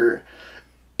Carter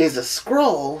is a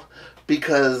Skrull,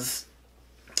 because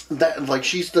that, like,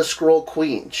 she's the Skrull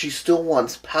queen. She still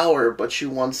wants power, but she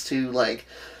wants to,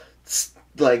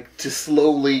 to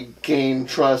slowly gain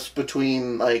trust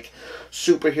between, like,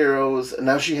 superheroes, and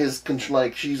now she has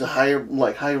she's a high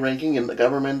ranking in the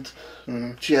government.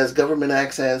 Mm-hmm. She has government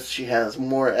access. She has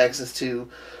more access to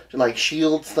like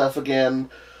SHIELD stuff again.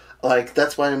 Like,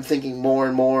 that's why I'm thinking more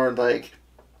and more like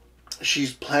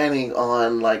she's planning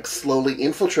on like slowly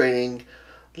infiltrating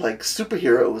like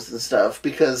superheroes and stuff,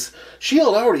 because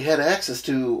SHIELD already had access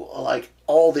to like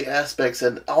all the aspects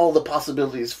and all the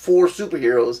possibilities for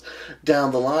superheroes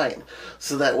down the line.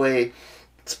 So that way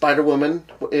Spider-Woman,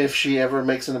 if she ever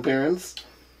makes an appearance,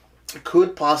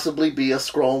 could possibly be a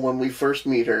Skrull when we first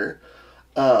meet her.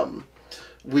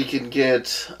 We can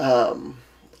get,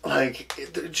 there's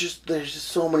just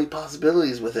so many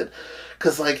possibilities with it.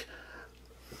 Because, like,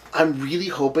 I'm really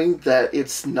hoping that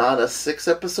it's not a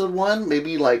 6-episode one,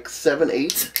 maybe like 7,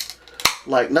 8.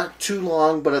 Like, not too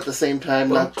long, but at the same time,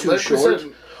 not too short.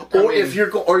 If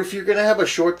you're gonna have a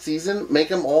short season, make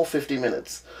them all 50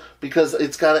 minutes. Because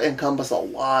it's got to encompass a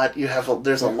lot.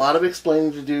 There's a lot of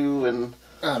explaining to do, and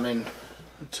I mean,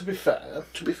 to be fair,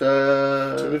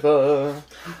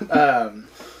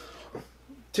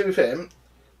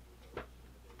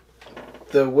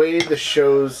 the way the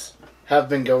shows have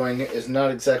been going is not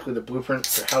exactly the blueprint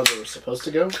for how they were supposed to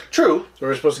go. True. So we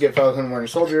were supposed to get Falcon and Winter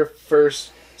Soldier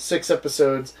first 6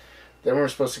 episodes, then we were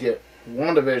supposed to get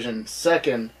WandaVision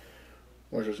second,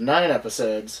 which was 9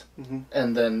 episodes,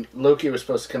 and then Loki was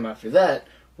supposed to come after that,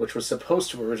 which was supposed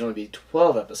to originally be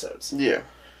 12 episodes. Yeah.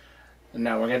 And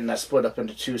now we're getting that split up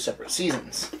into 2 separate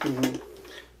seasons. Mm-hmm.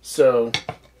 So,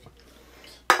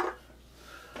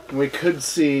 we could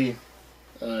see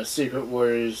Secret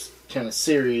Wars kind of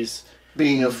series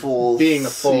being a full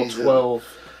season. 12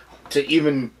 to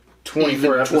even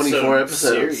 24 episodes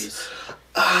series.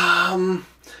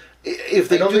 If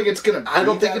they think it's gonna be I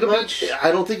don't think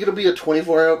it'll be a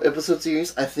 24 episode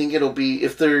series. I think it'll be,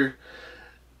 if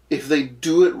if they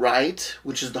do it right,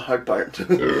 which is the hard part.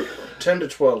 10 to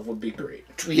 12 would be great.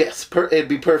 Yes, it'd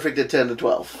be perfect at 10 to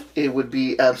 12. It would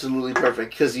be absolutely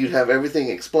perfect because you'd have everything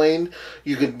explained.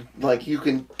 You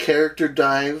can character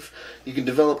dive. You can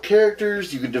develop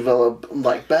characters. You can develop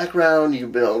background. You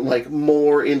build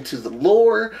more into the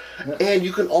lore, and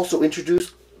you can also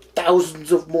introduce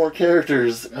thousands of more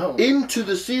characters into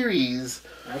the series.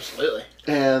 Absolutely.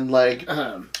 And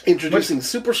introducing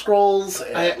Super Skrulls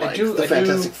and the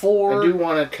Fantastic Four. I do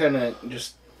want to kind of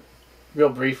just real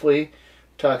briefly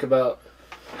talk about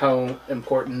how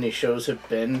important these shows have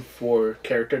been for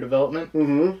character development.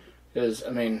 Because,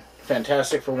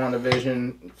 fantastic for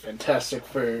WandaVision, fantastic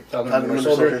for Falcon and Winter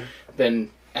Soldier. Been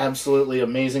absolutely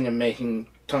amazing in making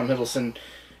Tom Hiddleston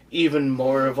even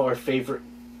more of our favorite,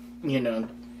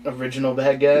 original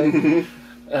bad guy.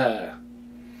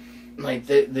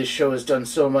 This show has done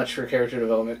so much for character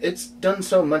development. It's done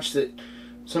so much that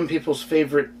some people's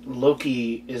favorite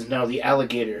Loki is now the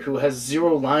alligator, who has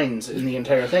 0 lines in the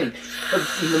entire thing. But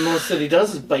the most that he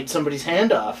does is bite somebody's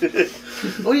hand off.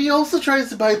 Well, he also tries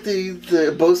to bite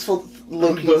the boastful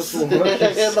Loki's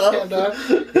hand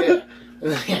off. Yeah.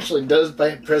 And he actually does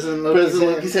bite President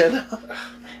Loki's hand off. Oh, man,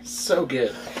 so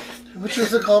good. Which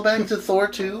was a callback to Thor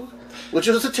 2, which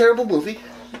was a terrible movie.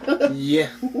 Yeah.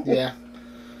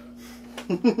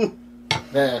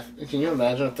 Can you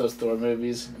imagine if those Thor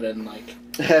movies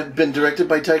had been directed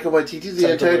by Taika Waititi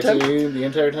the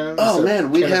entire time? Oh so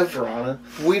man, we'd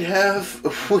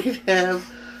have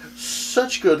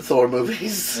such good Thor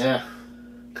movies. Yeah,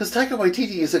 because Taika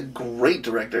Waititi is a great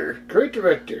director. Great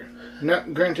director.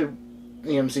 Not granted,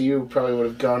 the MCU probably would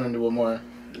have gone into a more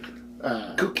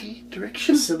kooky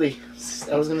direction. Silly.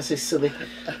 I was gonna say silly.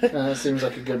 Seems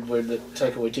like a good word that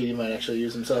Taika Waititi might actually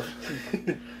use himself.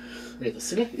 Really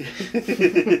silly.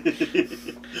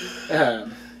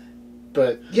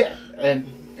 But yeah, and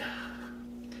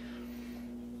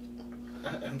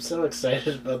I'm so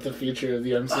excited about the future of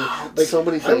the MCU. So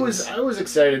many things. I was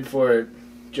excited for it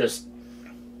just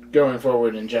going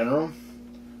forward in general.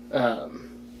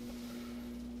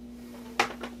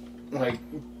 Black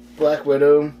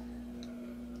Widow.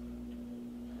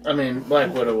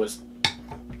 Black Widow was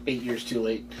 8 years too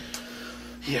late.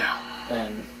 Yeah.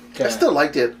 And I still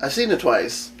liked it. I've seen it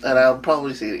twice, and I'll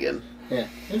probably see it again. Yeah,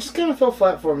 it just kind of fell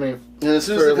flat for me. And as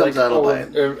soon as it comes out, I'll buy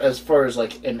it. As far as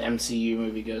an MCU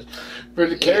movie goes, for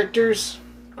the characters,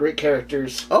 great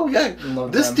characters. Oh yeah,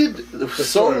 this did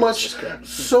so much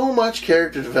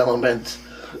character development.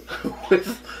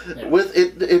 with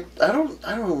it, I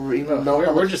don't even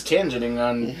know. We're just tangenting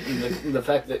on the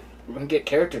fact that we're gonna get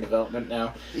character development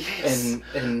now, yes.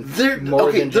 and they're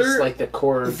more than just the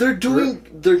core.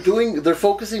 They're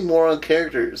focusing more on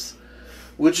characters,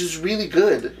 which is really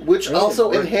good. Which really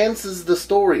also important. Enhances the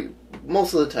story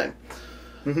most of the time.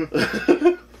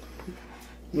 Mm-hmm.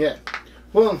 Yeah,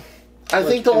 well, I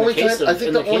think the only time.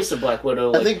 In the case of Black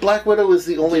Widow, I think Black Widow is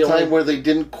the only time where they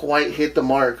didn't quite hit the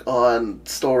mark on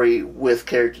story with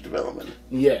character development.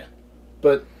 Yeah,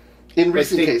 but in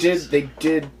recent cases, they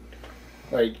did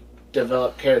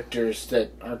develop characters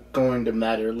that are going to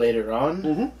matter later on.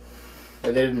 Mm-hmm.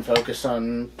 They didn't focus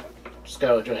on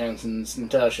Scarlett Johansson's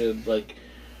Natasha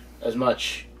as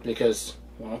much because,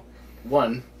 well,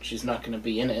 one, she's not going to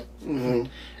be in it, mm-hmm.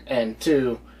 and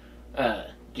two, the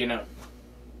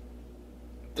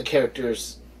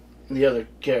other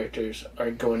characters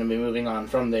are going to be moving on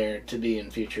from there to be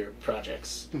in future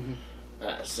projects. Mm-hmm.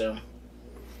 So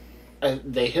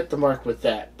they hit the mark with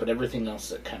that, but everything else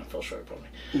that kind of fell short for me.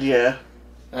 Yeah.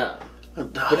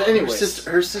 But anyway,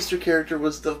 her sister character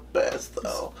was the best,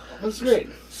 though. It was great.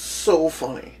 So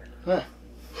funny. Huh.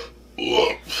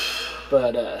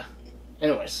 But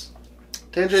anyways,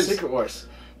 Tangent. Secret Wars.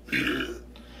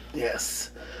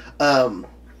 Yes.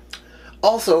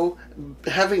 Also,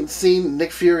 having seen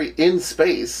Nick Fury in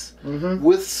space mm-hmm.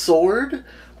 with sword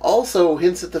also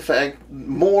hints at the fact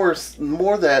more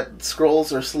that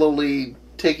Skrulls are slowly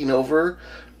taking over,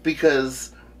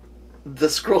 because the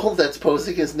Skrull that's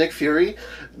posing as Nick Fury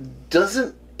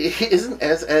isn't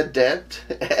as adept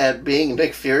at being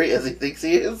Nick Fury as he thinks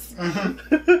he is.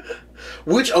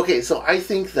 Mm-hmm. So I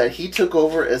think that he took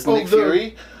over as Nick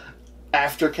Fury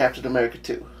after Captain America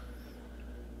 2.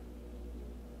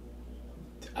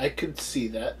 I could see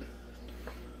that.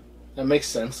 That makes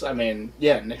sense.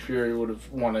 Nick Fury would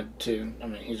have wanted to.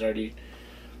 He's already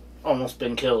almost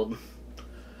been killed.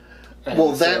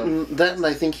 And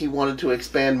I think he wanted to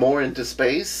expand more into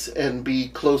space and be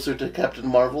closer to Captain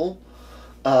Marvel,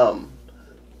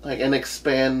 and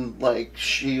expand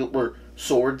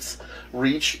swords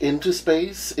reach into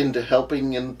space, into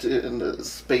helping in the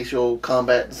spatial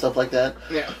combat and stuff like that.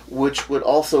 Yeah. Which would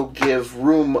also give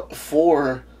room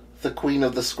for the Queen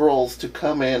of the Skrulls to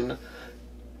come in,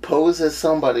 pose as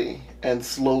somebody, and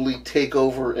slowly take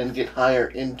over and get higher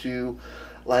into,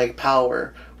 like,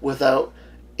 power without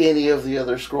any of the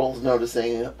other Skrulls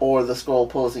noticing, or the Skrull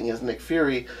posing as Nick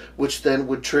Fury, which then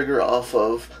would trigger off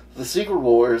of the Secret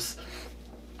Wars,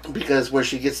 because where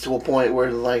she gets to a point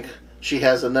where, like, she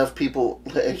has enough people,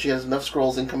 she has enough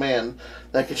Skrulls in command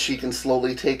that she can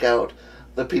slowly take out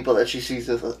the people that she sees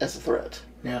as a threat.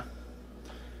 Yeah.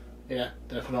 Yeah,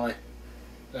 definitely.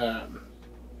 I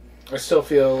still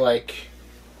feel like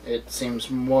it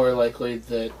seems more likely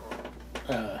that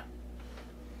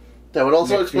that would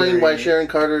also Nick explain Fury... why Sharon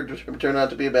Carter turned out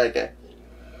to be a bad guy.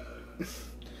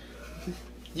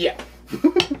 Yeah.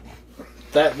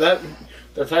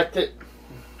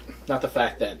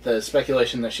 the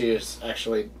speculation that she is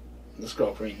actually the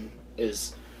Skrull Queen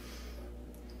is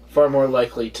far more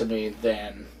likely to me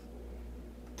than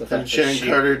the fact that Sharon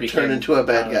Carter turned into a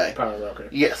bad guy. Power broker.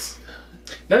 Yes.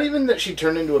 Not even that she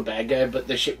turned into a bad guy, but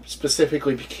that she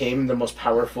specifically became the most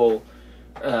powerful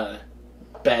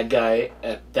bad guy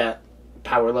at that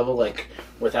power level, like,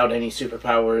 without any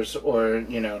superpowers or,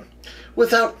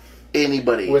 Without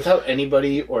anybody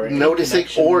or any noticing,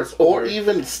 connections or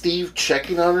even Steve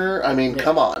checking on her. I mean,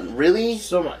 come on, really?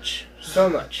 So much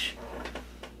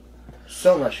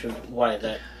of why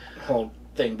that whole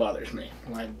thing bothers me.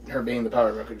 Why her being the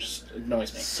power broker just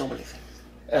annoys me. So many things.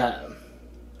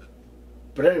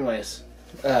 But anyways,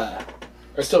 I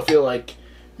still feel like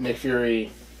Nick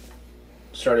Fury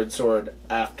started S.W.O.R.D.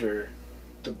 after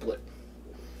the blip.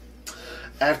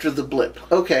 After the blip,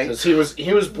 okay. Because he was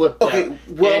blipped out,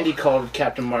 and he called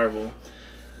Captain Marvel.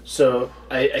 So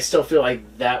I still feel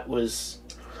like that was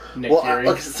Nick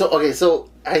Fury. So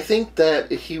I think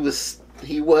that he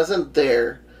wasn't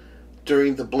there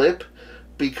during the blip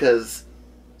because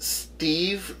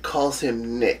Steve calls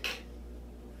him Nick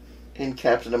in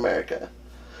Captain America.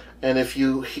 And if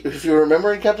you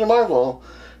remember in Captain Marvel,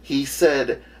 he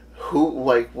said,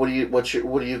 what do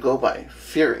you go by?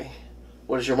 Fury.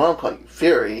 What does your mom call you?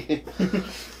 Fury.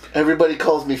 Everybody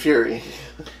calls me Fury.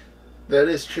 That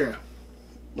is true.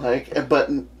 But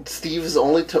Steve is the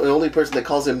only person that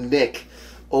calls him Nick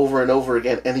over and over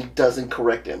again, and he doesn't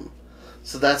correct him.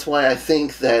 So that's why I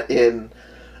think that in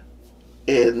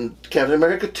Captain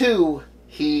America 2,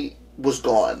 he was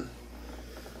gone.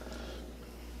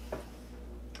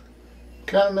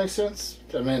 Kind of makes sense.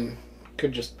 I mean,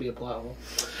 could just be a plot hole.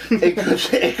 It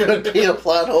could be a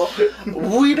plot hole.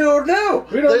 We don't know.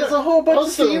 There's a whole bunch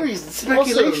of theories and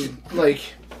speculation. Also,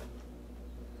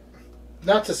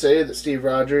 not to say that Steve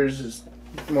Rogers is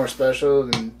more special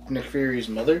than Nick Fury's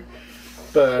mother,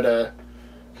 but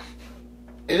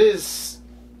it is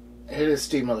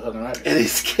Steve motherfucking Rogers.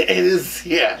 It is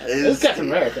Captain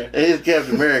America. It is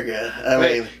Captain America. I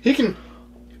mean, he can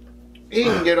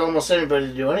get almost anybody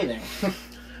to do anything.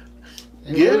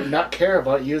 And yeah. He would not care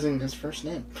about using his first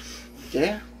name.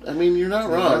 Yeah, I mean, you're not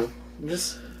wrong.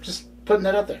 Just putting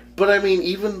that out there. But I mean,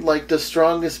 even like the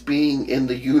strongest being in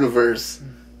the universe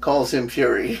calls him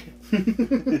Fury.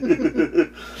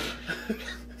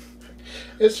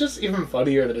 It's just even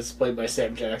funnier that it's played by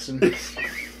Sam Jackson.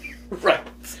 Right.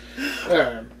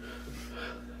 Yeah.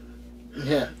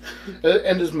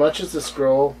 And as much as the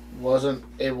Skrull wasn't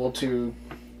able to,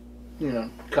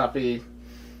 copy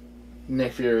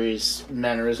Nick Fury's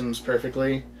mannerisms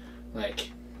perfectly,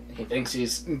 like, he thinks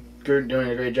he's doing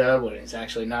a great job when he's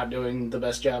actually not doing the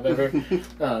best job ever.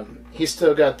 He's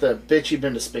still got the bitch, you've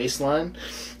been to space line.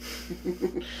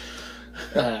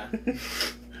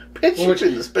 Bitch, you've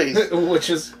been to space. Which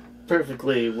is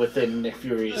perfectly within Nick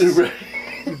Fury's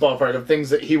ballpark of things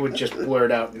that he would just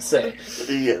blurt out and say.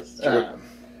 Yes. True.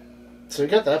 So we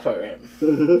got that part right.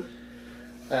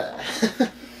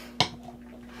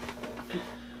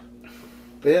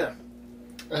 But yeah.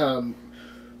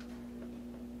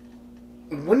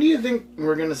 When do you think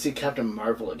we're going to see Captain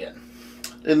Marvel again?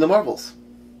 In the Marvels.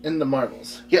 In the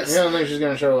Marvels. Yes. I don't think she's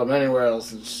going to show up anywhere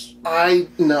else. I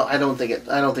don't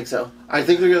think so. I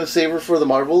think they're going to save her for the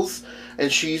Marvels,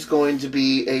 and she's going to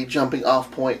be a jumping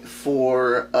off point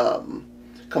for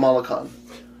Kamala Khan.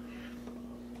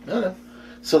 Okay.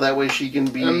 So that way she can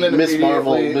be Miss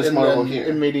Marvel and here.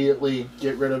 Immediately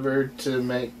get rid of her to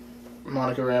make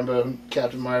Monica Rambeau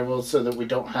Captain Marvel so that we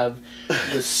don't have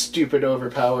this stupid,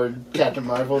 overpowered Captain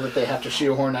Marvel that they have to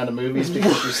shoehorn out of movies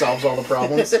because she solves all the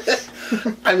problems.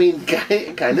 I mean,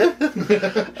 kind of.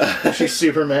 She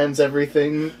Supermans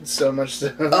everything so much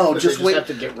so just wait. have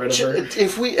to get rid of her.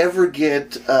 If we ever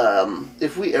get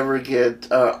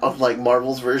like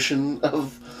Marvel's version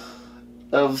of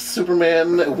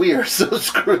Superman, we are so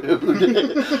screwed.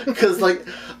 Because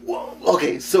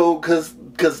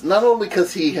because not only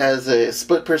because he has a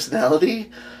split personality,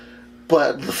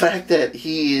 but the fact that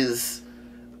he is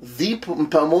the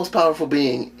most powerful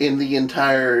being in the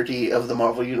entirety of the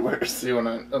Marvel Universe. Do you want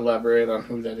to elaborate on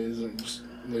who that is and just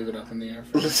leave it up in the air?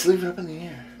 Let's leave it up in the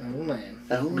air. Oh, man.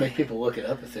 Oh, Make people look it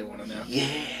up if they want to know.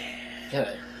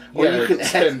 Yeah. Or you can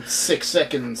spend 6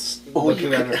 seconds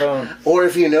looking at your phone. Or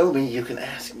if you know me, you can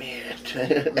ask me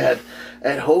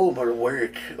at home or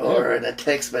work or in a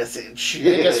text message.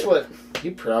 Yeah, guess what?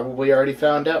 You probably already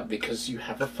found out because you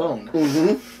have a phone.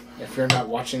 Mm-hmm. If you're not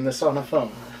watching this on a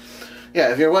phone.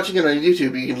 Yeah, if you're watching it on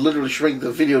YouTube, you can literally shrink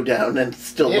the video down and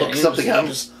still look something up.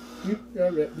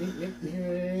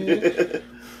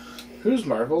 Who's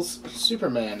Marvel's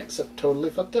Superman, except totally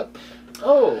fucked up?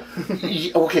 Oh.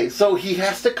 Okay, so he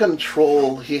has to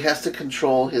control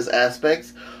his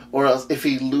aspects, or else if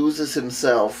he loses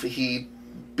himself, he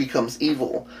becomes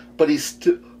evil. But he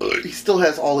still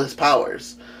has all his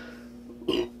powers.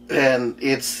 And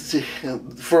it's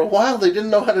for a while they didn't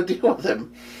know how to deal with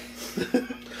him.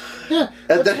 Yeah,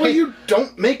 that's why you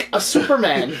don't make a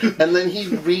Superman. And then he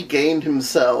regained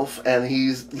himself, and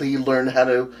he learned how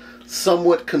to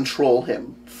somewhat control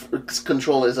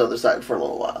his other side for a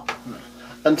little while,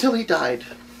 until he died.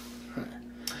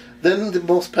 Then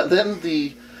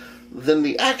the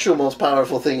actual most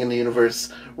powerful thing in the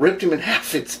universe ripped him in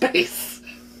half in space.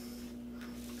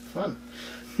 Fun.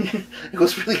 It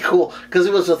was really cool because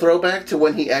it was a throwback to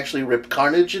when he actually ripped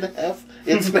Carnage in half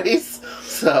in space.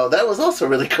 So that was also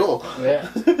really cool. Yeah.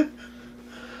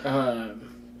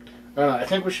 I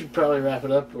think we should probably wrap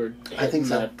it up. We're hitting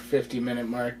that 50-minute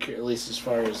mark, at least as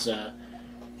far as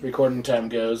recording time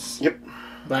goes. Yep.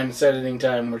 Minus editing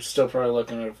time, we're still probably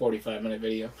looking at a 45-minute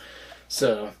video.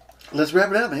 So let's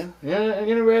wrap it up, man. Yeah, I'm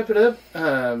gonna wrap it up.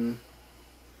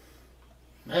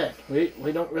 Man,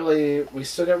 we don't really... We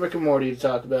still got Rick and Morty to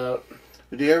talk about.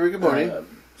 We do have Rick and Morty.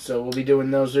 So we'll be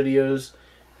doing those videos,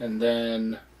 and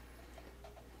then...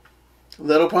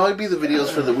 That'll probably be the videos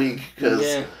for the week,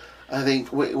 because I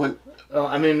think when... Well,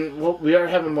 I mean, we are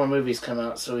having more movies come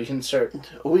out, so we can start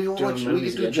we can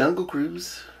do Jungle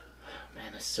Cruise.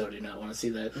 Man, I so do not want to see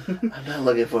that. I'm not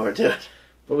looking forward to it.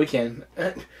 But we can.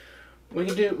 We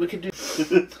could do...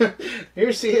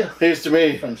 Here's to you. Here's to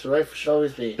me. From So Life Should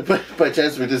Always Be. By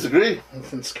chance we disagree.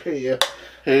 Screw you.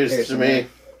 Here's to me.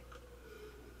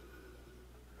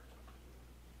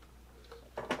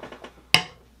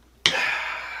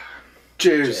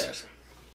 Cheers.